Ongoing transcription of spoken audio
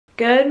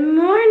Good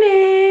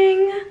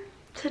morning!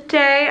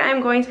 Today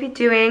I'm going to be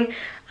doing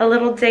a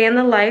little day in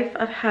the life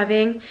of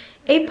having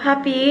a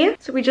puppy.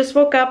 So we just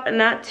woke up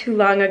not too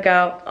long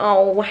ago.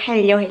 Oh,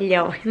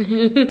 hello.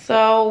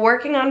 So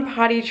working on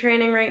potty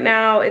training right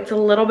now. It's a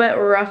little bit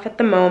rough at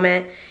the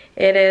moment.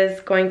 It is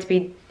going to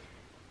be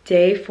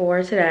day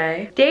 4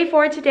 today. Day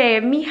 4 today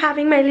of me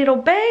having my little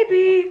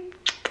baby.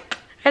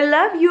 I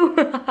love you.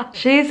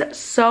 She's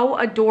so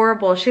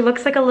adorable. She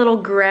looks like a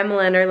little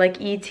gremlin or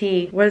like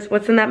E.T.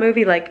 What's in that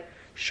movie? Like,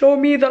 show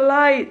me the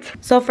light.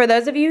 So for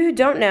those of you who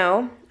don't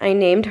know, I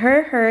named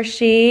her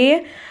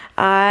Hershey.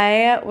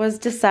 I was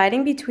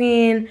deciding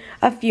between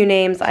a few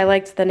names. I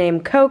liked the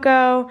name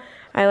Coco.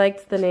 I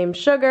liked the name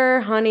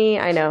Sugar, Honey.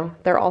 I know,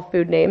 they're all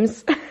food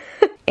names.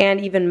 And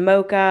even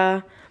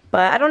Mocha.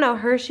 But I don't know,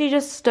 Hershey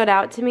just stood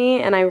out to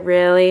me and I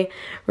really,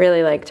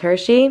 really liked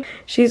Hershey.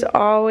 She's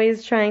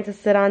always trying to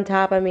sit on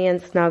top of me and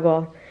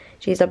snuggle.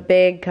 She's a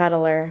big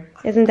cuddler.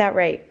 Isn't that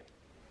right?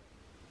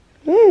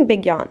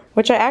 Big yawn.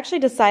 Which I actually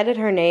decided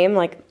her name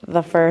like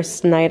the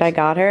first night I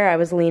got her. I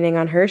was leaning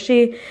on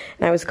Hershey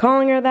and I was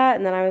calling her that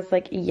and then I was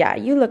like, yeah,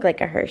 you look like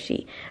a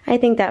Hershey. I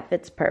think that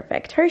fits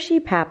perfect. Hershey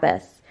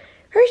Pappas.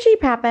 Hershey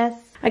Pappas.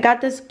 I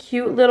got this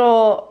cute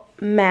little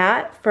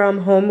mat from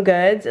Home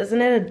Goods.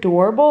 Isn't it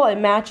adorable? It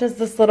matches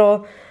this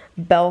little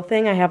bell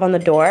thing I have on the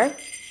door.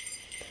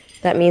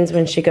 That means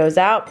when she goes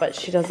out, but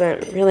she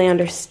doesn't really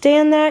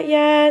understand that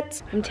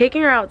yet. I'm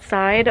taking her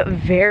outside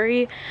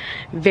very,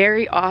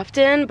 very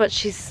often, but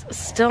she's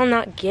still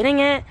not getting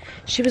it.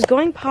 She was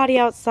going potty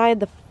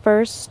outside the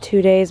first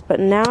 2 days, but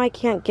now I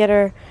can't get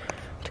her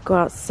to go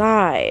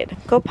outside.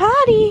 Go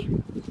potty!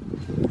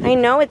 I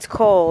know it's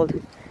cold.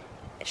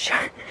 She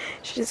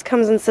just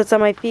comes and sits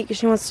on my feet because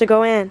she wants to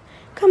go in.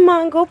 Come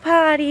on, go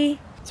potty.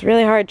 It's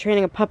really hard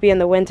training a puppy in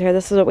the winter.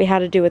 This is what we had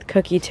to do with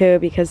Cookie too,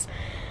 because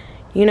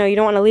you know, you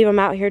don't want to leave them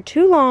out here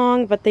too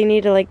long, but they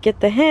need to like get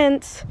the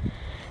hint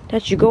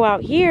that you go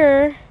out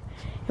here.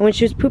 And when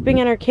she was pooping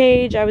in her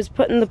cage, I was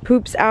putting the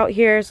poops out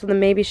here so that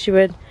maybe she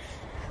would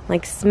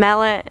like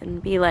smell it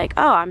and be like,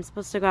 oh, I'm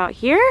supposed to go out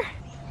here?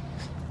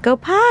 Go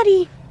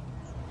potty.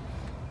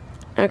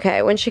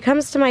 Okay, when she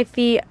comes to my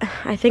feet,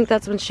 I think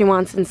that's when she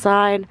wants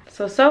inside.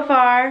 So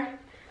far,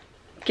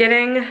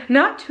 getting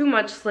not too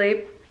much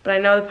sleep, but I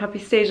know the puppy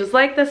stage is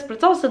like this, but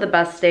it's also the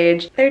best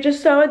stage. They're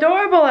just so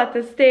adorable at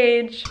this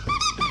stage.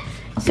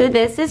 So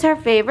this is her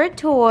favorite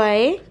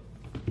toy.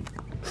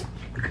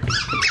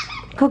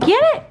 Go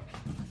get it.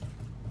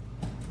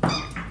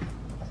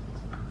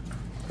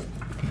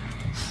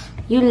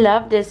 You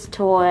love this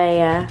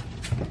toy.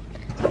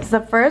 It's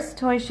the first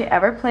toy she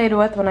ever played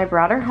with when I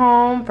brought her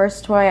home.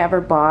 First toy I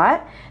ever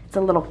bought. It's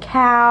a little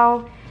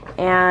cow,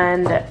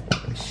 and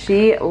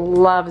she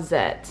loves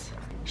it.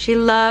 She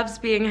loves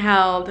being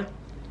held.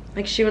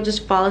 Like, she will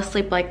just fall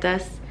asleep like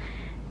this.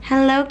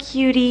 Hello,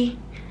 cutie.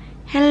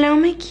 Hello,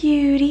 my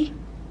cutie.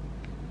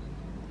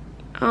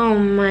 Oh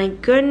my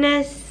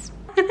goodness.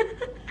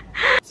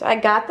 So I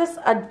got this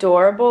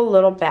adorable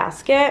little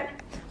basket.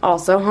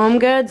 Also Home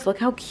Goods. Look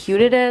how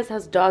cute it is. It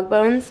has dog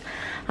bones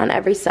on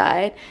every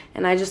side.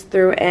 And I just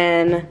threw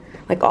in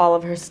like all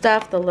of her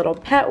stuff. The little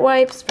pet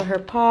wipes for her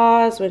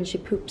paws when she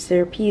poops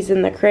or pees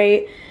in the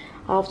crate.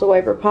 I'll have to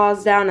wipe her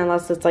paws down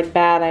unless it's like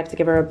bad. I have to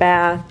give her a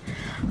bath.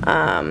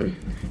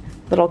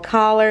 Little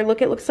collar.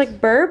 Look, it looks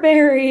like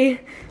Burberry.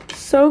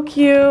 So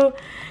cute.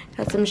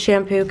 Got some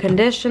shampoo,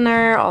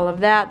 conditioner, all of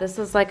that. This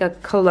is like a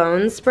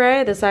cologne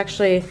spray. This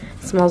actually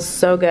smells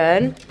so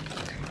good.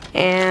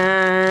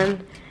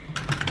 And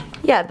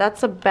yeah,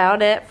 that's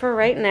about it for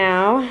right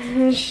now.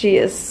 She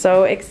is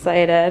so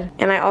excited.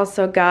 And I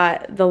also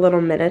got the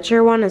little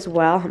miniature one as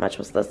well. How much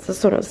was this?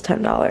 This one was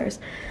 $10.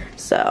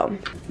 So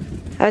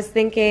I was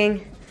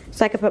thinking,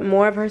 so I could put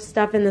more of her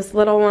stuff in this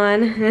little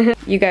one.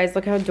 You guys,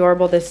 look how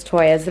adorable this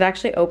toy is. It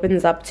actually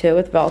opens up too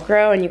with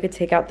Velcro and you could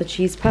take out the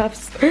cheese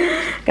puffs.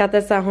 Got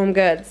this at Home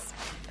Goods.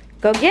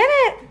 Go get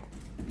it!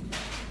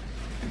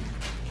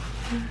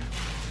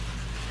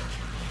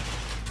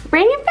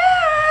 Bring it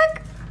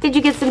back! Did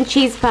you get some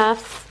cheese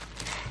puffs?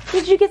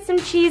 Did you get some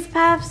cheese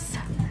puffs?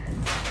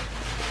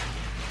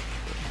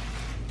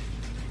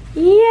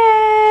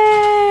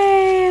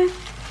 Yay!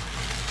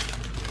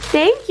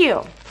 Thank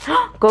you.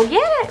 Go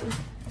get it.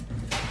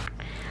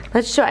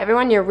 Let's show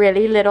everyone your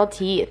really little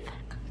teeth.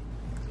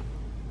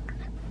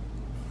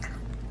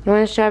 You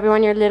want to show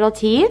everyone your little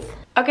teeth?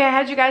 Okay, I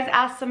had you guys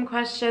ask some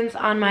questions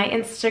on my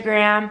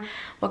Instagram,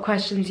 what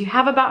questions you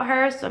have about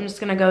her, so I'm just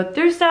gonna go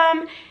through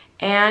some,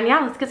 and yeah,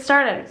 let's get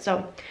started.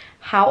 So,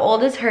 how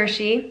old is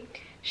Hershey?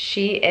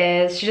 She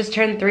just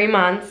turned 3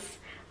 months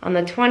on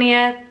the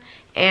 20th,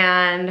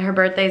 and her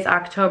birthday's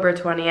October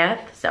 20th,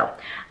 so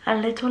a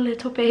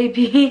little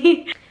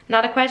baby.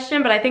 Not a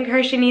question, but I think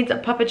Hershey needs a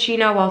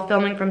puppuccino while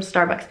filming from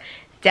Starbucks.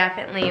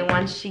 Definitely,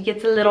 once she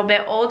gets a little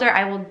bit older,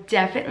 I will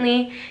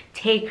definitely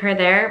take her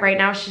there. Right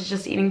now, she's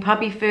just eating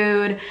puppy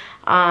food,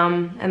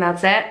 and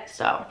that's it.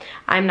 So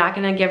I'm not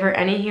gonna give her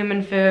any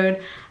human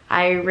food.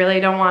 I really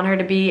don't want her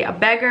to be a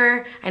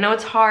beggar. I know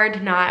it's hard to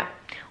not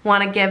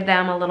want to give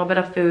them a little bit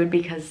of food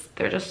because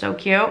they're just so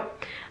cute.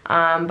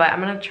 but I'm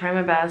gonna try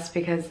my best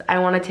because I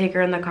want to take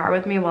her in the car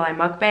with me while I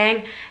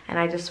mukbang, and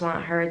I just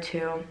want her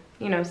to,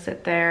 you know,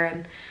 sit there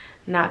and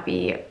not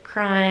be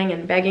crying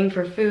and begging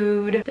for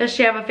food. Does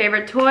she have a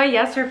favorite toy?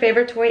 Yes, her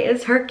favorite toy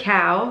is her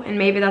cow, and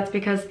maybe that's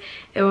because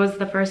it was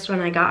the first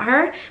one I got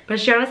her, but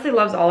she honestly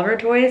loves all of her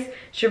toys.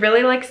 She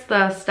really likes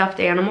the stuffed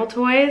animal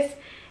toys,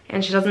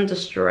 and she doesn't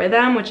destroy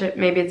them, which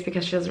maybe it's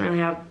because she doesn't really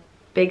have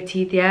big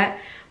teeth yet,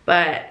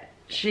 but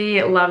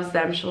she loves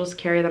them. She'll just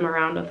carry them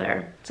around with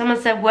her. Someone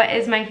said, what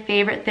is my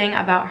favorite thing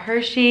about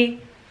Hershey?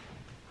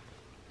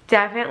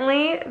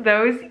 Definitely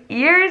those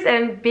ears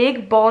and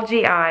big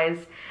bulgy eyes.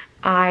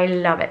 I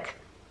love it.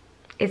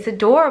 It's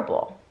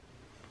adorable.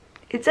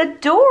 It's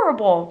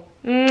adorable.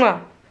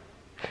 Mwah.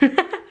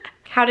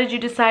 How did you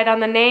decide on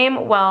the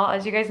name? Well,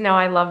 as you guys know,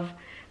 I love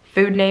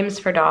food names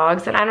for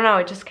dogs, and I don't know,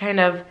 it just kind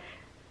of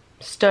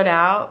stood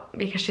out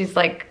because she's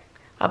like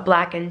a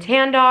black and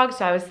tan dog,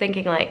 so I was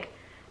thinking like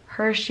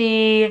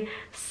Hershey,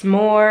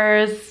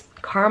 s'mores,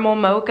 caramel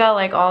mocha,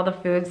 like all the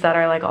foods that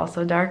are like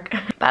also dark.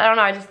 But I don't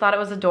know, I just thought it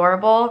was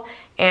adorable,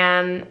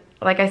 and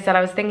like I said,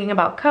 I was thinking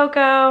about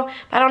Coco.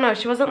 I don't know,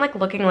 she wasn't like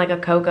looking like a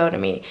Coco to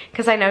me,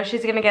 because I know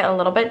she's gonna get a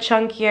little bit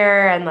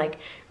chunkier and like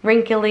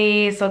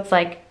wrinkly, so it's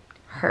like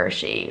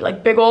Hershey,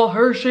 like big ol'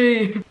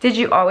 Hershey. Did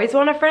you always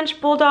want a French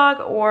bulldog,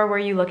 or were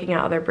you looking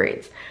at other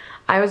breeds?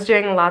 I was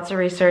doing lots of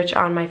research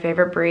on my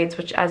favorite breeds,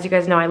 which, as you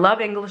guys know, I love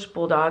English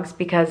bulldogs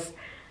because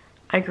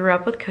I grew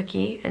up with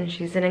Cookie, and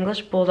she's an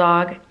English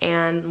bulldog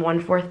and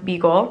 1/4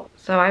 beagle.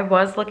 So I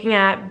was looking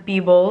at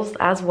beagles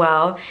as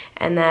well,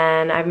 and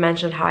then I've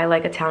mentioned how I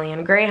like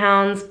Italian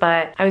greyhounds,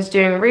 but I was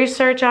doing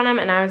research on them,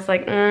 and I was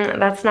like,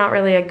 that's not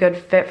really a good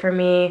fit for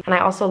me. And I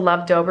also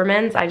love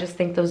Dobermans. I just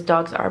think those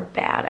dogs are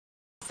badass.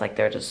 Like,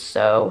 they're just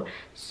so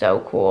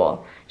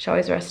cool. She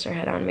always rests her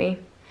head on me.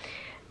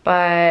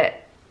 But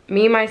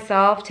me,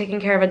 myself,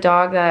 taking care of a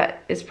dog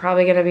that is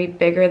probably gonna be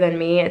bigger than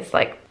me, it's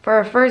like, for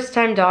a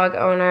first-time dog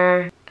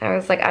owner, I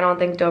was like, I don't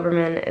think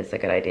Doberman is a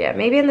good idea.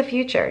 Maybe in the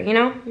future, you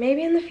know?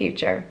 Maybe in the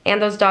future.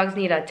 And those dogs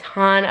need a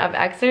ton of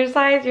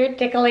exercise. You're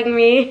tickling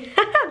me.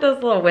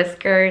 Those little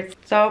whiskers.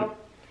 So,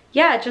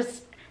 yeah, it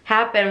just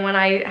happened when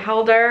I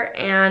held her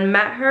and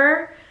met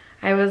her.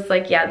 I was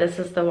like, yeah, this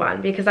is the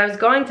one. Because I was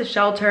going to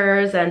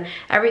shelters and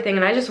everything,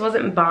 and I just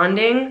wasn't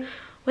bonding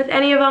with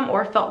any of them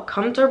or felt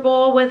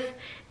comfortable with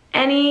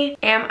any.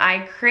 Am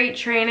I crate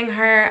training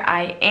her?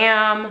 I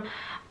am.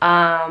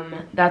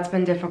 That's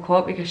been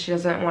difficult because she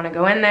doesn't want to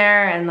go in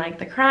there, and like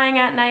the crying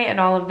at night and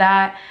all of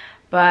that,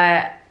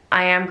 but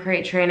I am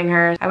crate training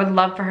her. I would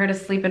love for her to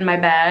sleep in my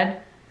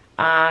bed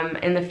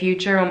in the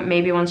future,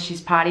 maybe once she's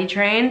potty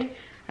trained.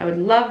 I would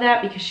love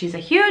that because she's a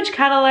huge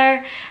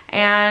cuddler.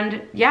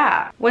 And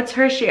yeah, what's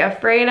Hershey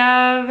afraid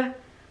of?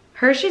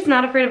 Hershey's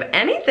not afraid of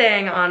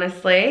anything,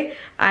 honestly.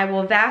 I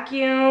will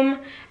vacuum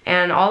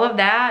and all of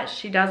that.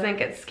 She doesn't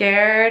get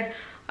scared.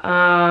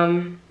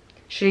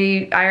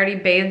 I already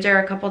bathed her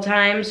a couple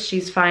times.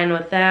 She's fine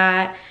with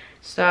that.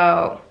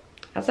 So,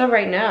 as of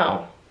right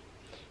now,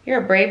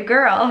 you're a brave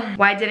girl.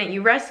 Why didn't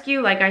you rescue?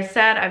 Like I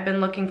said, I've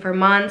been looking for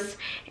months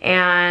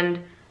and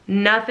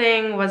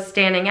nothing was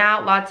standing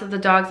out. Lots of the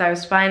dogs I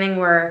was finding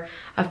were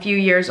a few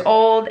years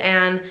old,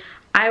 and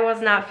I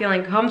was not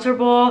feeling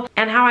comfortable.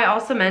 And how I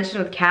also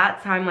mentioned with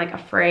cats, how I'm like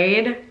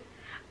afraid.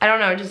 I don't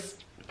know,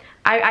 just,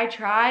 I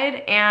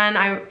tried, and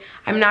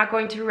I'm not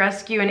going to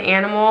rescue an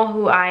animal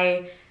who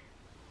I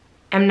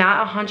am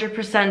not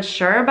 100%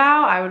 sure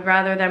about. I would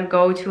rather them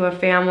go to a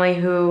family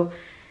who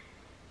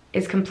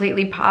is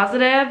completely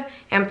positive.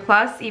 And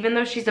plus, even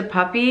though she's a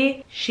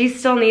puppy, she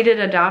still needed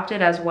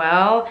adopted as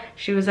well.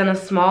 She was in a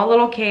small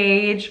little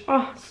cage.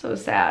 Oh, so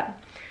sad.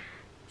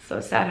 So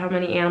sad how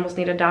many animals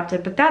need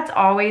adopted, but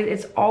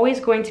it's always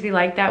going to be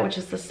like that, which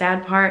is the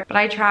sad part. But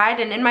I tried,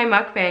 and in my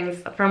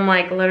mukbangs from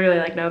like literally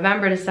like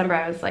November, December,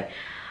 I was like,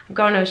 I'm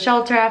going to a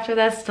shelter after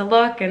this to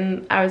look,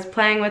 and I was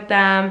playing with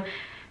them.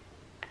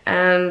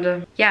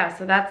 And yeah,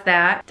 so that's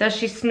that. Does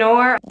she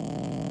snore?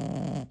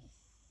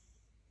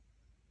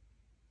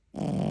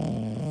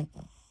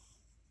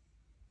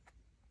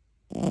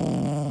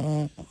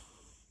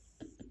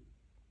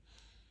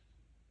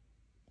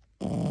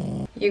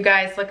 You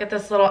guys, look at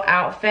this little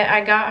outfit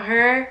I got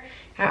her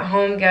at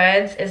Home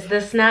Goods. Is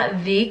this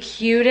not the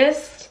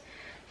cutest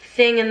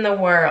thing in the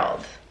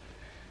world?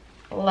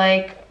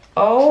 Like,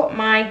 oh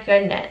my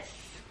goodness.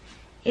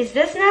 Is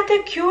this not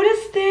the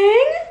cutest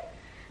thing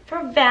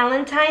for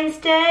Valentine's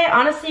Day?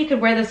 Honestly, you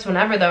could wear this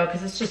whenever though,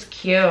 because it's just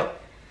cute.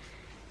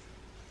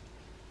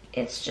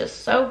 It's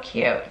just so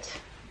cute.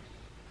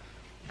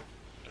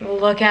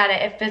 Look at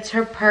it, it fits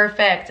her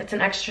perfect. It's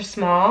an extra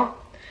small.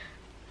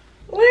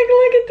 Look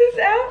at this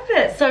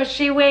outfit. So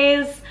she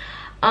weighs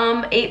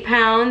 8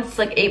 pounds,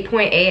 like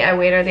 8.8. I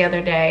weighed her the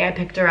other day. I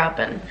picked her up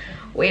and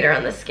weighed her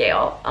on the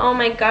scale. Oh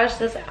my gosh,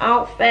 this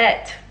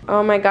outfit.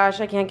 Oh my gosh,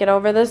 I can't get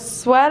over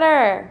this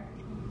sweater.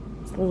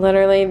 It's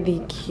literally the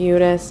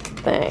cutest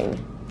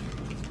thing.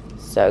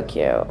 So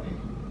cute.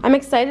 I'm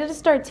excited to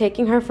start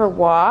taking her for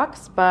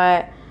walks,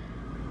 but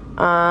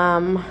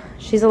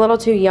she's a little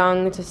too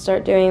young to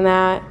start doing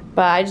that.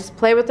 But I just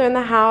play with her in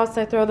the house.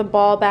 I throw the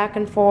ball back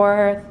and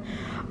forth.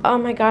 Oh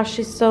my gosh,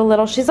 she's so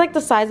little. She's like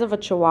the size of a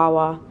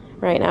chihuahua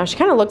right now. She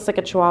kind of looks like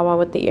a chihuahua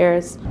with the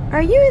ears.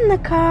 Are you in the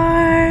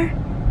car?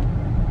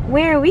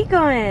 Where are we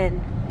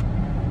going?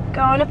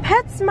 Going to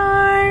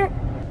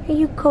PetSmart. Are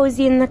you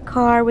cozy in the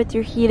car with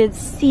your heated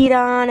seat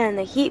on and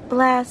the heat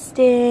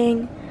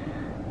blasting?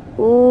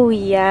 Oh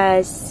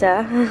yes.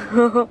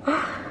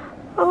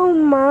 Oh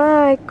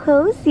my,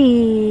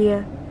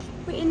 cozy.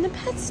 We're in the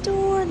pet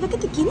store. Look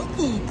at the guinea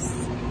pigs.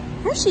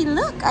 Hershey,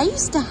 look, I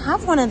used to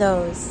have one of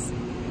those.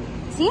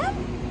 See them?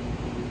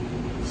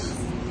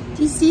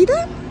 Do you see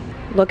them?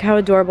 Look how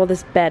adorable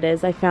this bed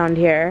is I found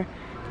here.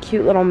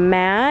 Cute little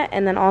mat,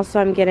 and then also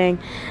I'm getting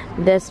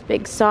this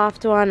big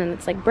soft one, and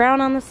it's like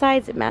brown on the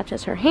sides. It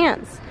matches her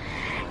hands.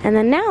 And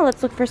then now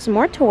let's look for some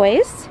more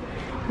toys.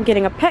 I'm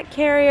getting a pet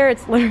carrier.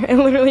 It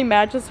literally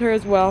matches her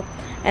as well.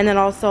 And then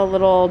also a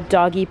little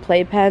doggy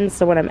playpen,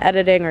 so when I'm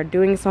editing or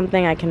doing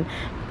something, I can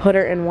put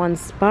her in one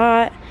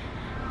spot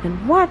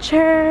and watch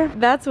her.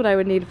 That's what I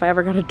would need if I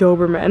ever got a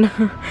Doberman.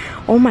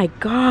 Oh my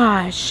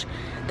gosh,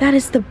 that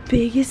is the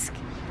biggest,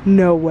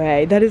 no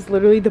way. That is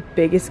literally the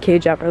biggest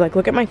cage ever. Like,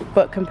 look at my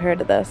foot compared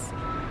to this.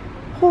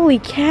 Holy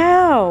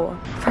cow.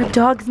 For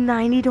dogs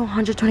 90 to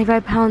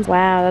 125 pounds.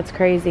 Wow, that's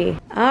crazy.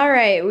 All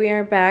right, we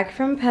are back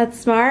from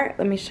PetSmart.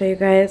 Let me show you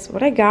guys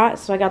what I got.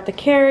 So I got the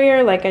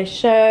carrier like I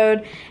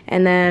showed,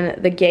 and then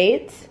the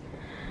gate.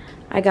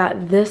 I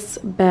got this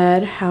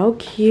bed, how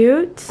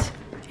cute.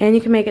 And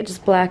you can make it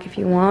just black if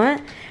you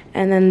want.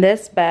 And then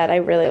this bed, I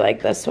really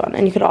like this one.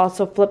 And you could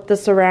also flip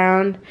this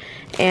around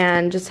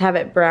and just have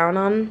it brown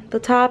on the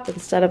top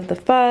instead of the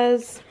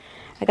fuzz.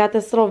 I got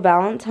this little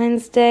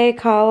Valentine's Day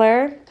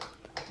collar.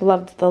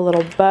 Loved the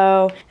little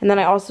bow. And then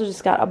I also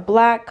just got a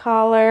black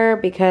collar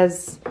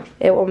because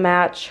it will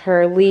match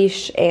her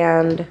leash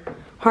and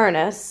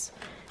harness.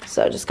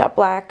 So just got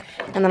black.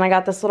 And then I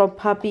got this little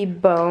puppy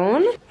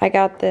bone. I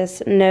got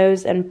this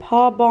nose and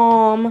paw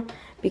balm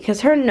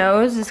because her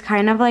nose is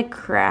kind of like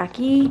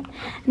cracky.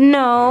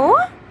 No,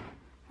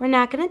 we're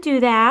not gonna do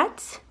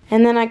that.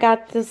 And then I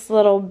got this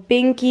little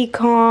Binky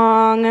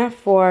Kong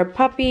for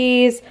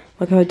puppies.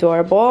 Look how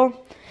adorable.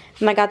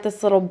 And I got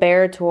this little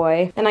bear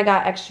toy. And I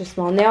got extra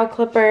small nail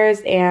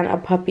clippers and a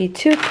puppy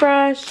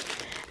toothbrush.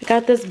 I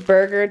got this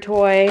burger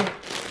toy.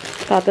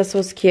 Thought this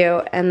was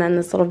cute. And then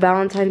this little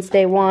Valentine's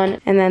Day one.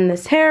 And then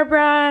this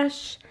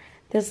hairbrush.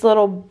 This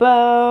little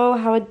bow.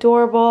 How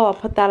adorable. I'll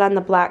put that on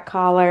the black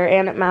collar.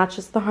 And it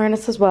matches the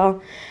harness as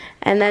well.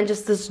 And then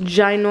just this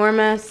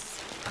ginormous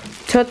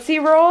Tootsie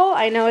Roll.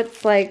 I know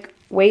it's like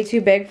way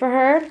too big for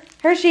her.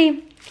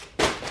 Hershey.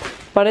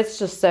 But it's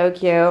just so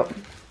cute.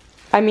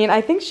 I mean,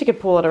 I think she could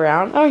pull it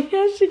around. Oh,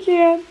 yes, she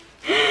can.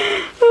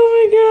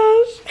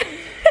 Oh my gosh.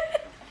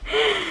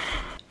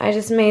 I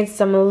just made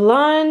some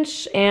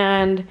lunch,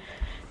 and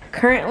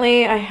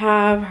currently I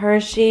have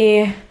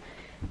Hershey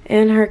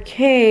in her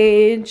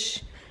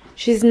cage.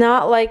 She's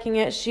not liking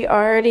it. She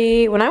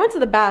already, when I went to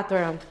the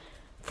bathroom,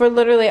 for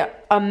literally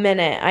a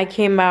minute, I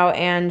came out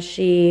and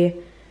she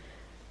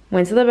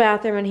went to the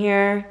bathroom in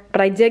here,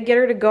 but I did get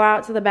her to go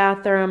out to the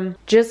bathroom,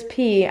 just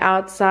pee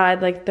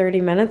outside like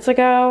 30 minutes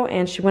ago,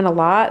 and she went a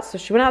lot, so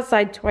she went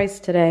outside twice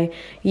today.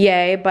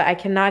 Yay, but I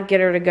cannot get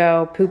her to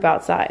go poop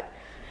outside.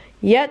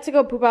 Yet to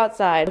go poop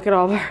outside. Look at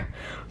all her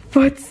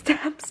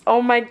footsteps.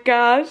 Oh my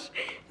gosh.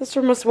 This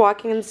room was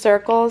walking in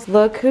circles.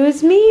 Look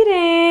who's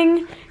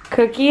meeting.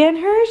 Cookie and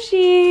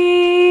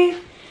Hershey.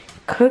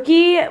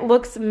 Cookie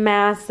looks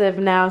massive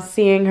now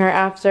seeing her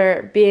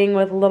after being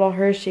with little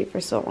Hershey for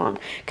so long.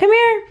 Come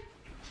here.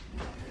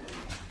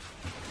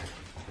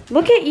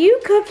 Look at you,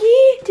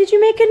 Cookie. Did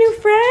you make a new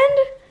friend?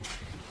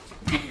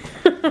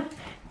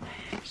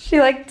 She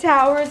like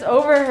towers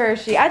over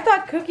Hershey. I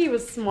thought Cookie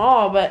was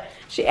small, but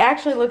she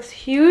actually looks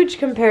huge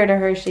compared to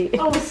Hershey.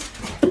 Oh.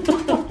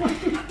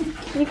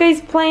 You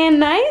guys playing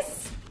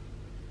nice?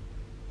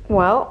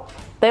 Well,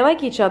 they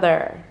like each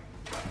other.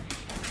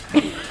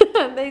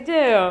 They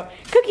do.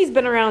 Cookie's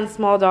been around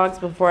small dogs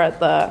before at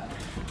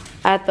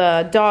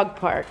the dog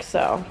park,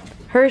 so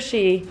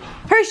Hershey,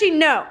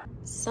 no!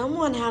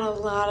 Someone had a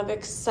lot of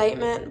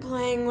excitement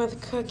playing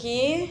with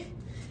Cookie.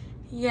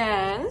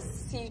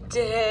 Yes, you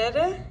did.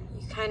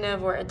 You kind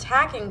of were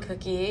attacking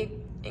Cookie,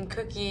 and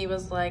Cookie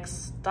was like,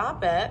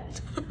 stop it.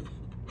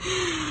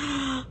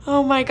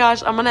 Oh my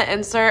gosh, I'm gonna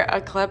insert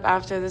a clip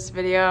after this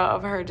video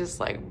of her just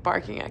like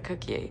barking at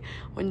Cookie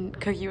when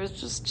Cookie was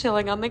just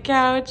chilling on the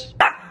couch.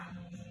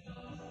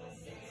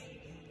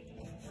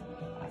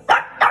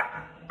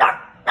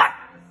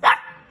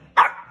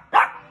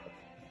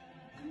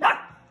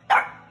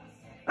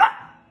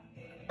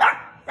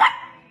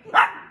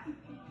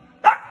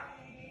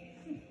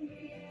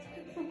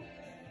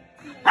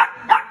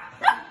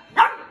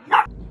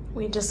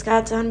 We just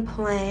got done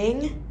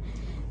playing,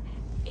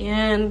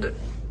 and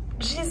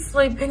she's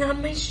sleeping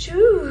on my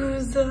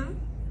shoes.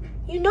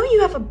 You know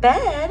you have a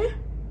bed.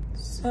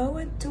 So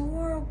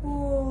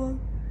adorable.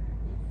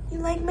 You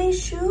like my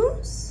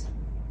shoes?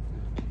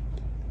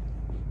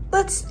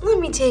 Let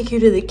me take you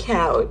to the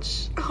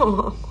couch.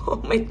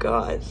 Oh my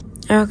gosh.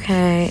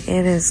 Okay,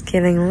 it is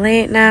getting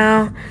late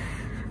now.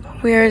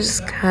 We are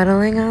just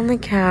cuddling on the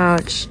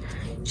couch.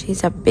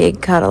 She's a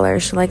big cuddler.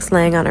 She likes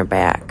laying on her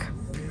back.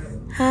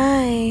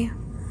 Hi.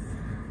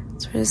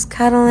 So we're just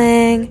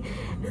cuddling,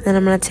 and then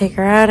I'm going to take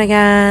her out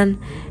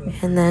again,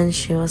 and then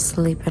she will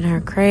sleep in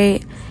her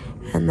crate,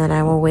 and then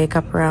I will wake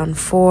up around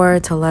 4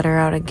 to let her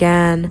out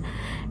again.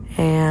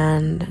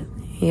 And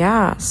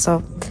yeah,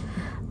 so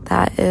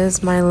that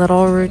is my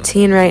little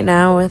routine right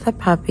now with a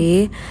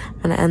puppy.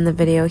 I'm going to end the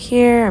video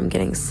here. I'm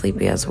getting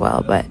sleepy as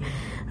well, but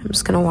I'm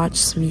just going to watch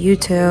some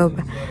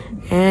YouTube.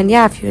 And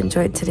yeah, if you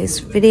enjoyed today's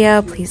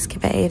video, please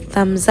give it a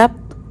thumbs up.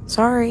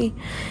 Sorry.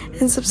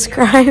 And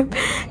subscribe.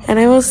 And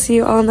I will see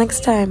you all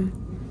next time.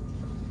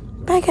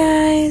 Bye,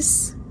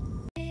 guys.